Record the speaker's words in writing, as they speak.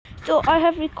So I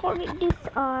have recorded this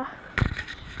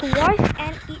twice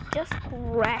and it just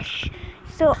crashed.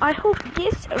 So I hope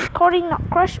this recording not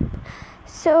crash.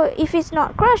 So if it's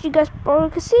not crashed, you guys probably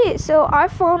can see it. So I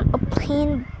found a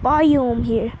plain biome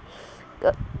here.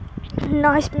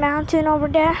 Nice mountain over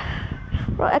there.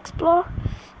 We'll explore.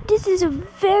 This is a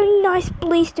very nice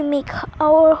place to make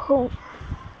our home.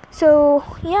 So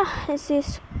yeah, this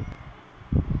is.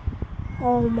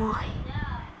 Oh my.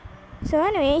 So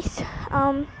anyways,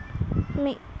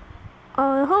 make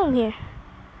our home here.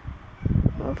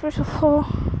 Well, first of all,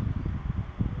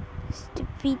 it's the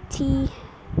VT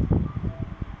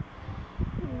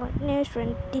brightness,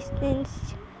 run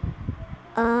distance.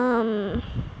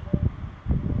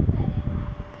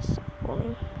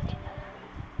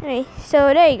 Anyway,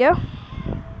 so there you go.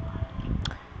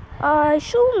 I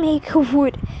should make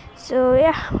wood. So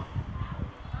yeah.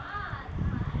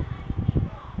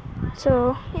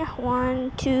 So yeah,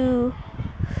 1, 2,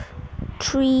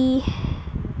 3,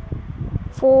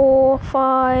 4,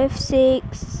 5,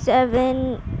 6,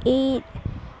 7, 8,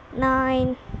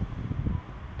 9,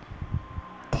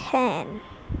 10.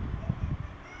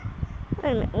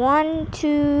 Wait a minute. 1,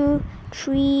 2,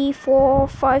 3, 4,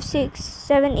 5, 6,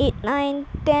 7, 8, 9,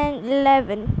 10,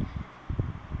 11.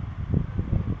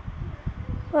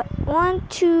 What? 1,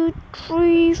 2,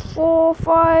 3, 4,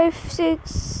 5,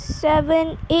 6,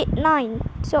 7, 8, 9.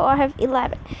 So I have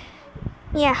 11.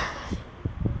 Yeah.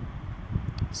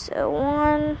 So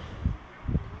 1,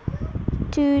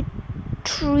 2,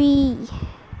 3.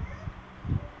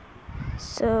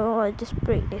 So I'll just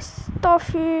break this stuff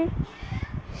here.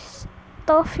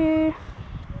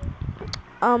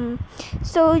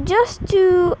 So just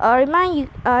to remind you,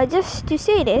 just to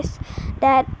say this,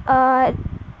 that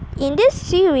in this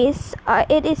series,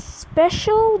 it is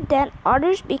special than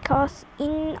others because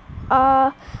in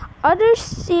other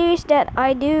series that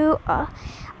I do,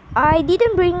 I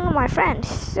didn't bring my friends.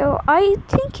 So I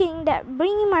thinking that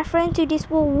bringing my friend to this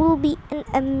world will be an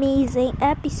amazing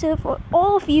episode for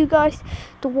all of you guys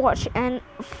to watch and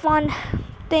fun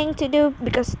thing to do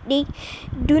because they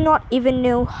do not even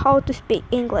know how to speak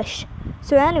English.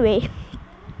 So anyway,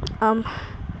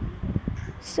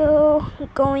 so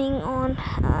going on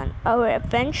our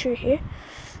adventure here.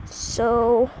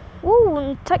 So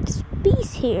whoa, type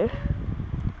space here.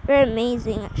 Very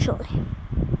amazing actually.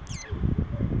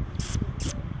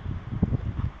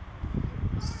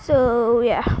 So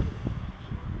yeah,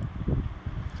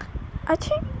 I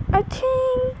think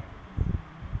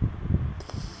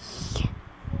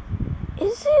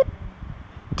is it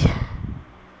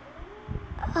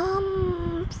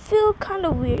feel kind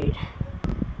of weird.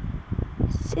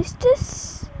 Is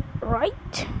this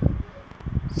right?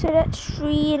 So that's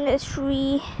 3 and that's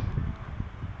 3.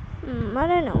 I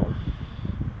don't know.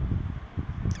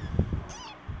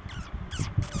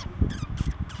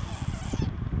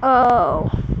 Oh,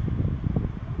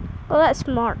 well that's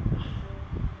smart.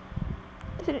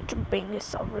 I need to bring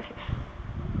this over here.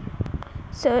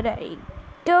 So there you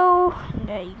go.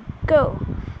 There you go.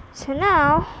 So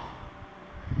now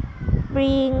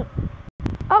bring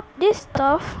up this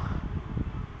stuff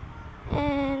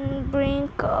and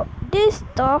bring up this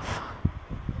stuff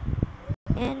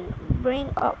and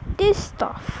bring up this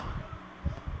stuff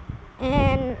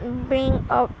and bring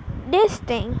up this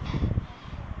thing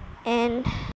and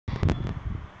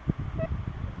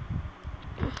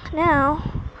now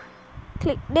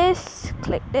click this.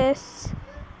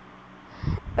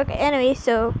 Okay, anyway,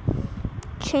 so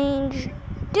change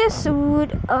this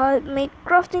wood, make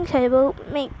crafting table,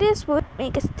 make this wood,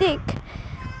 make a stick,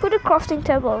 put a crafting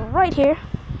table right here.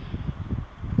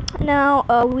 Now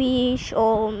we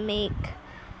shall make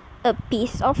a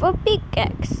piece of a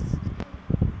pickaxe.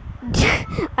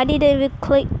 I didn't even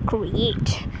click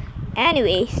create.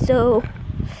 Anyway, so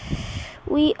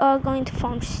we are going to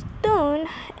farm stone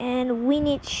and we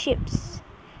need ships.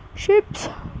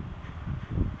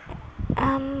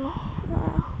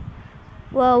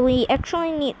 Well, we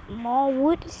actually need more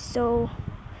wood, so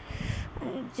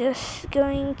I'm just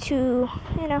going to,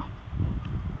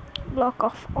 block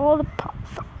off all the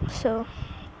path. So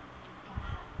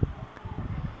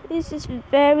this is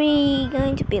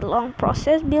going to be a long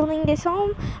process building this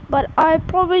home, but I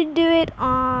probably do it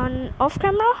on off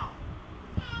camera.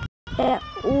 That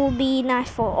will be nice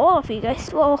for all of you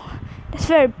guys. Well, that's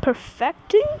very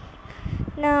perfecting.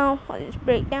 Now I'll just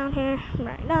break down here,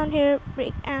 break down here,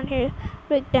 break down here,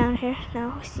 break down here.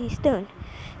 Now we see stone.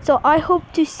 So I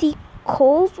hope to see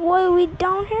coals while we're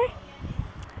down here.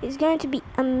 It's going to be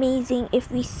amazing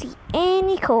if we see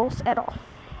any coals at all.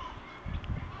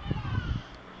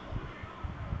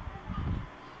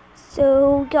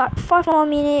 So got 5 more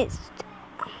minutes.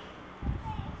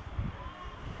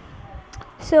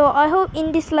 So I hope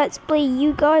in this let's play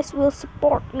you guys will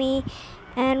support me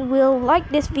and will like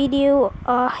this video.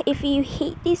 If you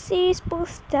hate this series,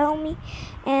 please tell me,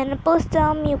 and please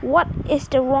tell me what is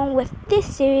the wrong with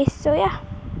this series. So yeah.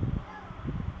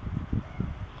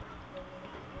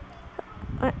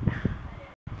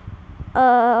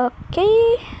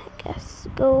 Okay,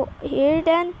 guess go here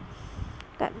then.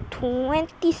 Got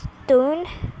 20 stone.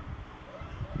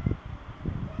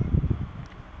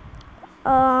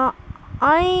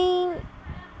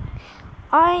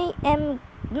 I am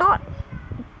not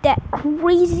that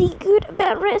crazy good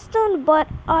about redstone, but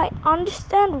I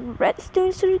understand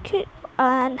redstone circuit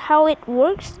and how it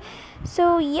works.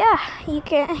 So yeah, you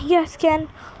guys can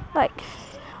like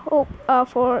hope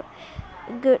for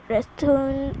a good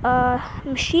redstone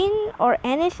machine or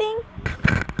anything.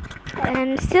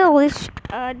 And still,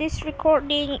 this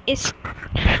recording is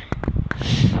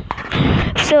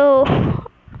so.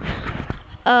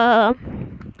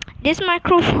 This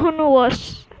microphone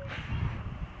was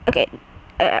okay.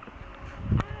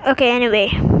 Okay.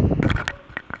 Anyway,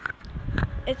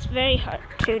 it's very hard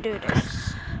to do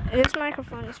this. This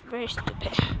microphone is very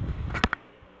stupid.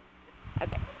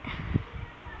 Okay.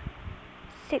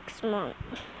 6 more.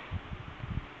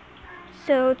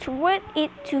 So to wait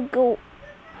it to go,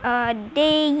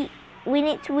 we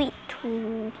need to wait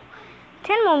to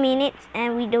 10 more minutes,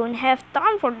 and we don't have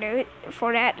time for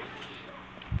that.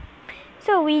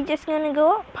 So we just gonna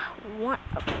go up.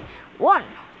 1,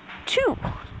 2,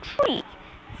 3,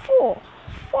 4,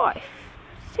 5,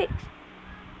 6,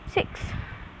 6.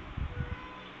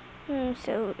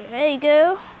 So there you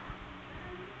go.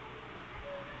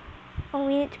 Oh,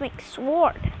 we need to make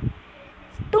sword,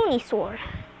 stony sword,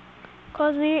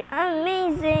 cause we're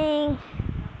amazing.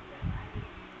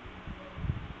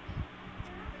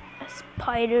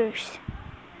 Spiders.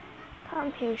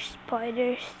 Come here,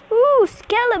 spiders. Ooh,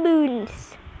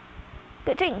 skelebuns.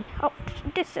 Good thing. Oh,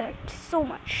 this hurts so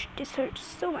much. This hurts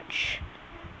so much.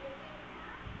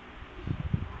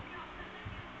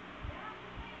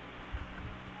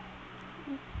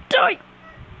 Die!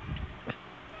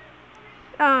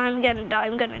 Oh, I'm gonna die.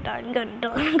 I'm gonna die. I'm gonna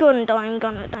die. I'm gonna die. I'm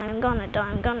gonna die. I'm gonna die.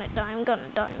 I'm gonna die. I'm gonna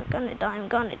die. I'm gonna die. I'm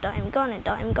gonna die. I'm gonna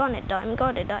die. I'm gonna die. I'm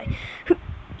gonna die.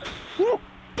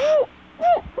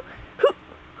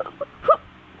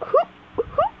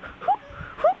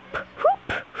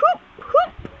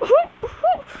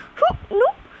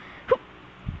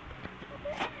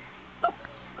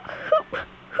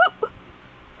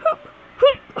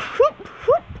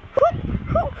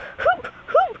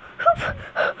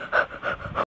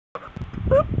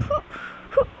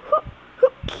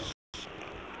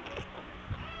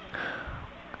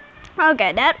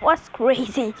 Okay, that was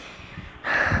crazy.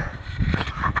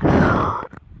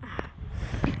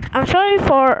 I'm sorry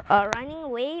for running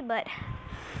away, but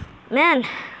man,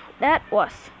 that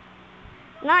was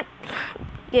not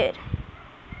good.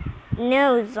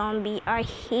 No, zombie, I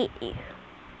hate you.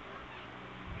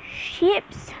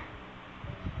 Ships.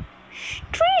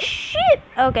 3 sheep.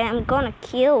 Okay, I'm gonna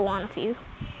kill one of you.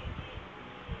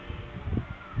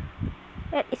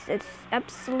 That is an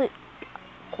absolute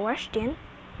question.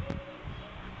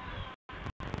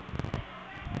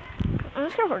 I'm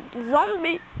scared for the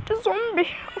zombie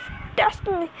of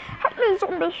destiny. Help me,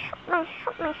 zombie. Help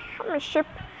me, ship.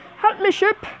 Help me,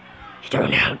 ship. You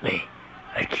don't help me,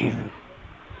 I kill you.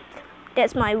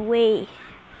 That's my way.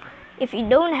 If you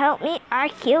don't help me, I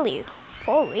kill you.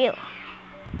 For real.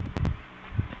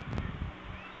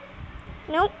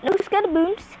 Nope, no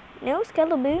skeletons. No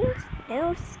skeletons.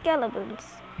 No skeletons.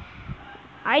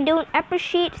 I don't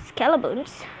appreciate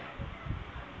skeletons.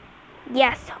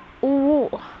 Yes,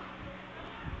 wool.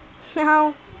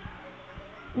 Now,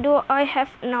 do I have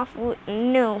enough wood?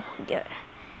 No. Good.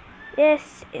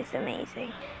 This is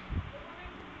amazing.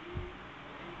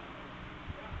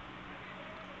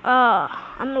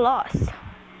 I'm lost.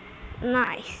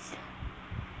 Nice.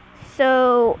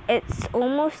 So it's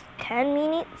almost 10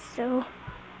 minutes, so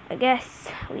I guess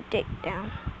we dig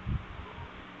down.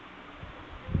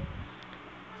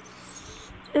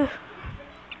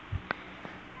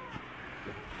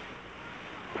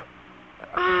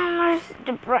 Where's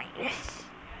the brightness?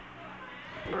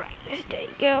 Brightness, there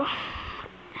you go.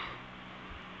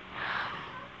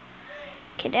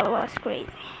 Okay, that was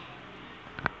crazy.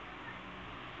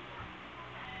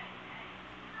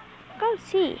 Can't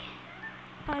see.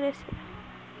 Oh, this.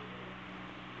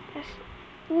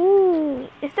 Ooh,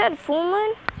 is that full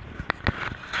moon?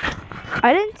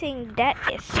 I don't think that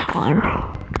is on.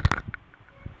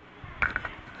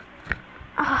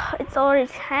 It's already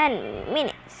 10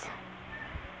 minutes.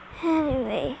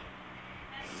 Anyway,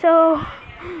 so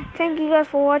thank you guys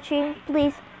for watching.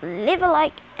 Please leave a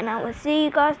like, and I will see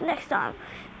you guys next time.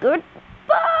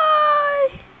 Goodbye.